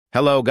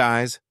Hello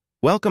guys,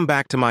 welcome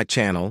back to my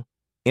channel.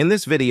 In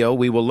this video,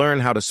 we will learn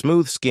how to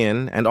smooth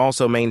skin and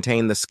also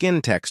maintain the skin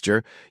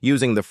texture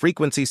using the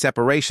frequency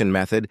separation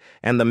method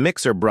and the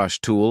mixer brush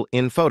tool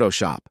in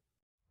Photoshop.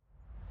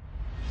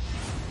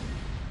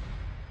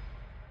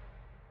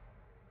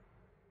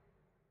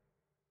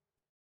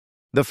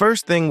 The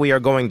first thing we are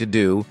going to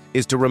do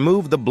is to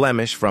remove the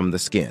blemish from the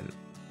skin.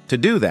 To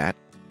do that,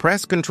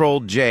 press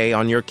Ctrl J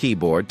on your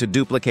keyboard to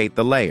duplicate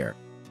the layer.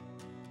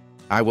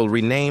 I will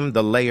rename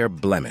the layer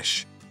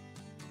Blemish.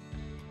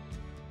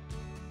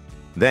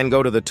 Then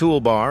go to the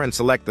toolbar and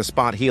select the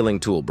Spot Healing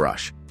tool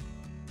brush.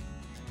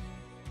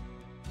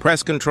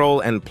 Press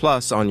Ctrl and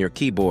plus on your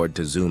keyboard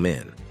to zoom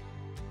in.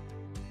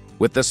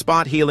 With the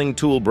Spot Healing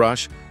tool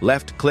brush,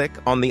 left-click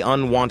on the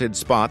unwanted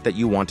spot that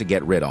you want to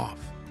get rid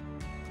of.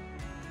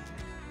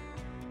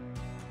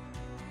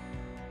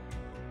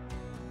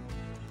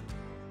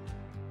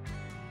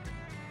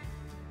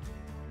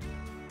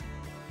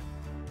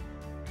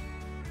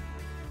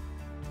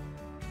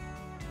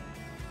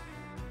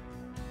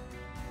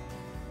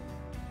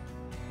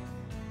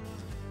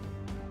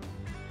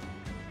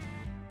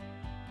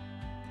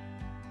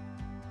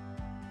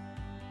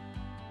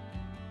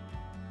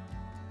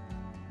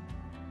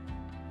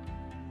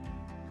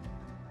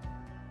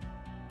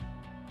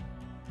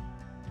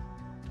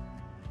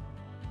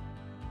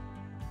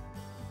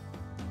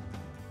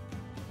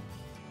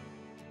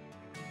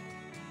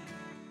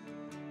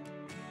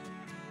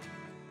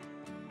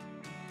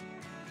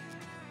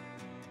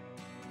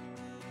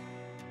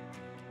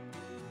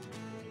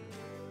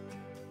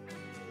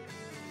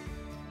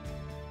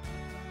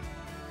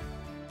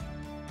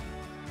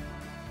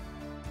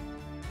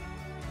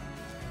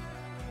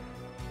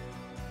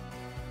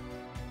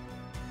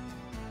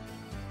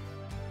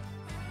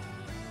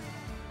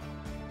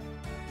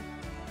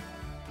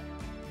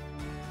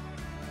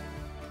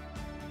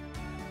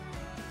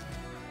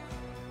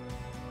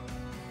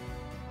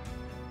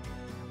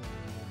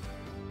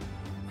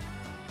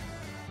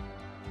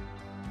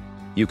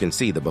 You can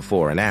see the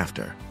before and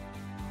after.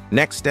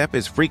 Next step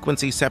is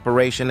frequency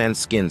separation and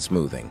skin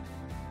smoothing.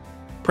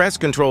 Press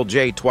Ctrl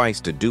J twice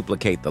to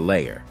duplicate the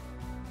layer.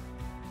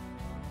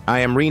 I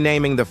am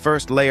renaming the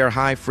first layer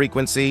high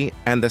frequency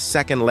and the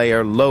second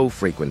layer low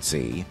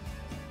frequency.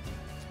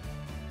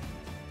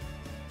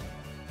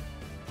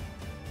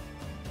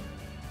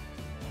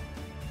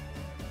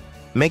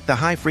 Make the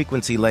high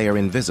frequency layer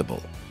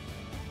invisible.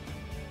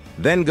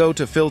 Then go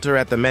to Filter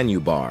at the menu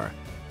bar.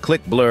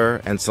 Click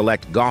Blur and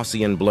select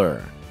Gaussian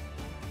Blur.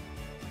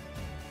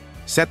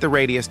 Set the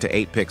radius to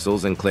 8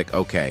 pixels and click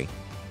OK.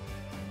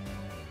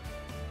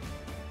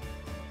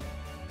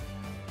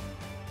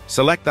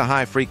 Select the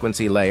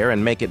high-frequency layer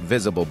and make it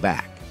visible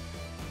back.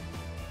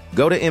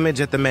 Go to Image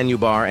at the menu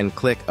bar and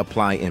click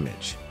Apply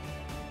Image.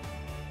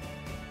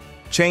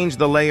 Change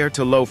the layer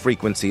to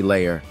low-frequency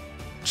layer.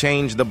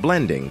 Change the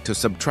blending to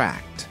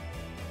Subtract.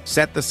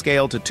 Set the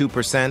scale to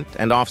 2%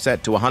 and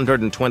offset to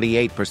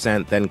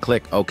 128%, then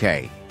click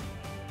OK.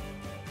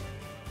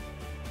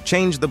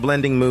 Change the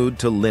blending mood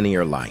to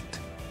linear light.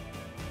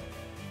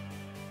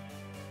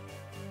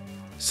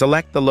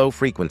 Select the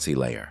low-frequency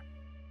layer.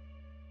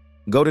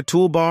 Go to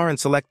Toolbar and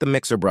select the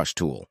Mixer Brush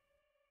tool.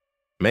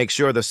 Make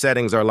sure the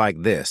settings are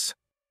like this.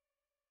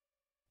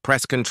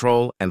 Press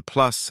Ctrl and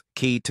plus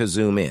key to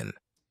zoom in.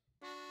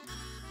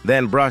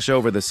 Then brush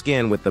over the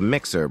skin with the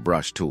Mixer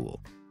Brush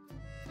tool.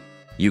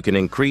 You can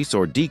increase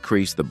or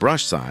decrease the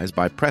brush size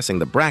by pressing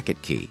the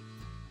bracket key.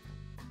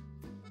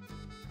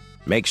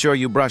 Make sure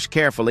you brush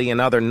carefully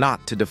in order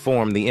not to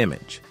deform the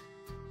image.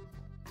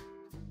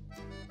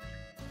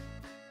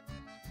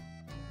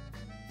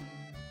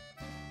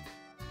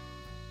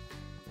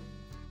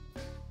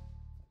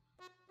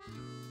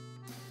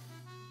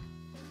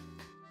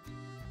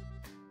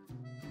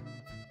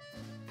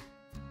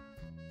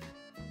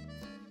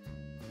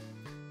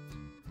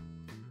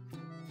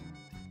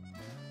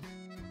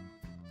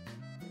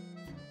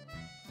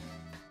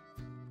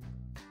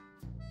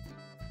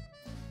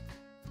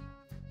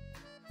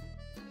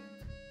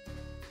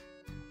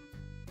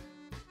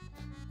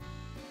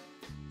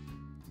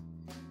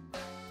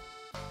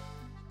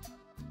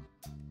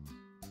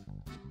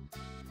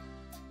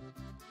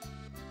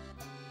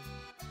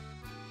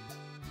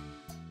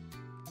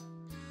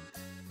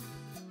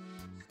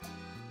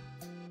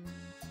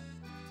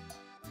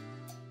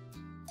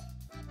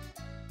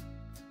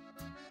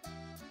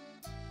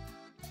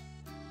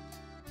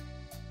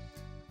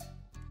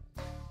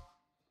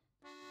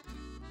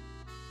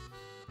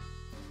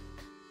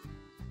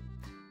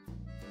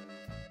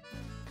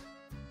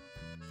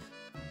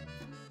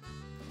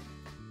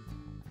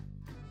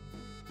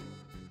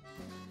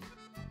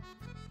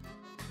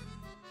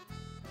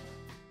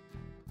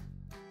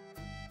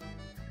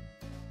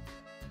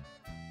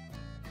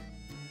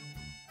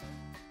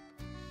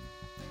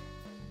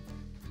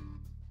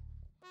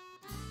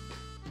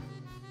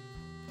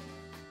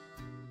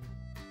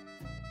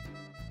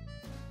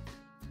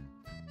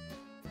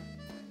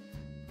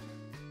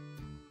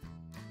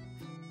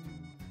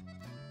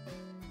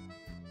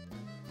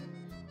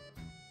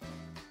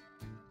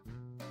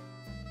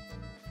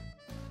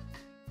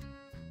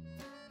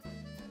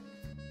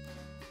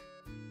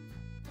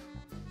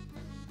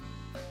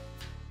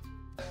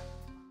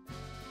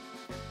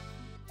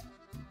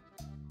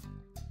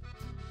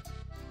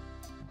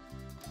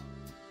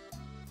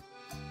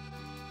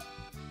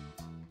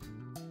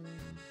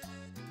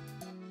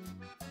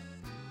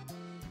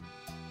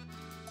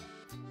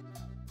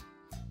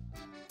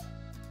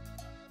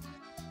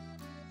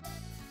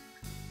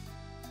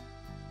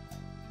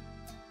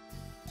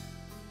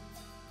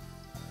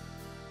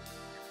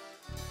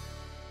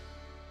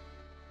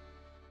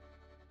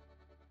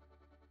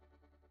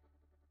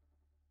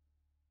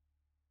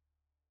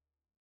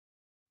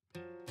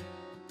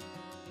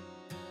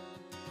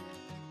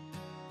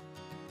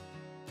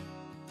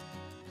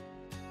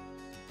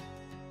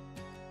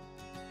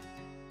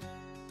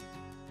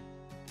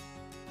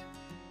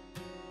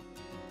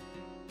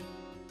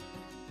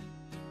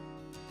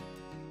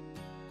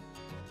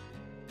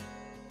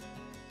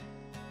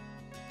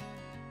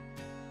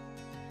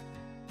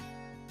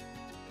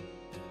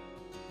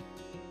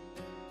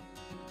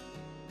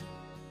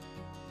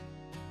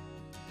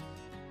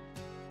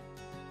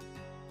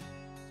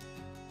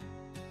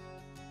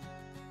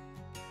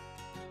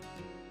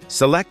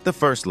 Select the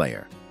first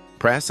layer.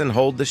 Press and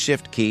hold the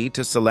Shift key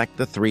to select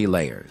the 3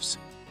 layers.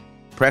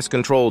 Press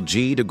Ctrl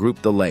G to group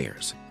the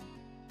layers.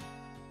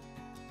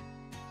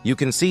 You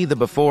can see the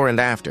before and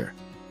after.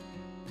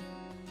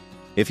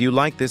 If you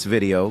like this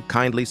video,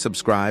 kindly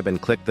subscribe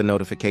and click the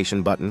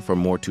notification button for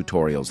more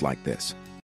tutorials like this.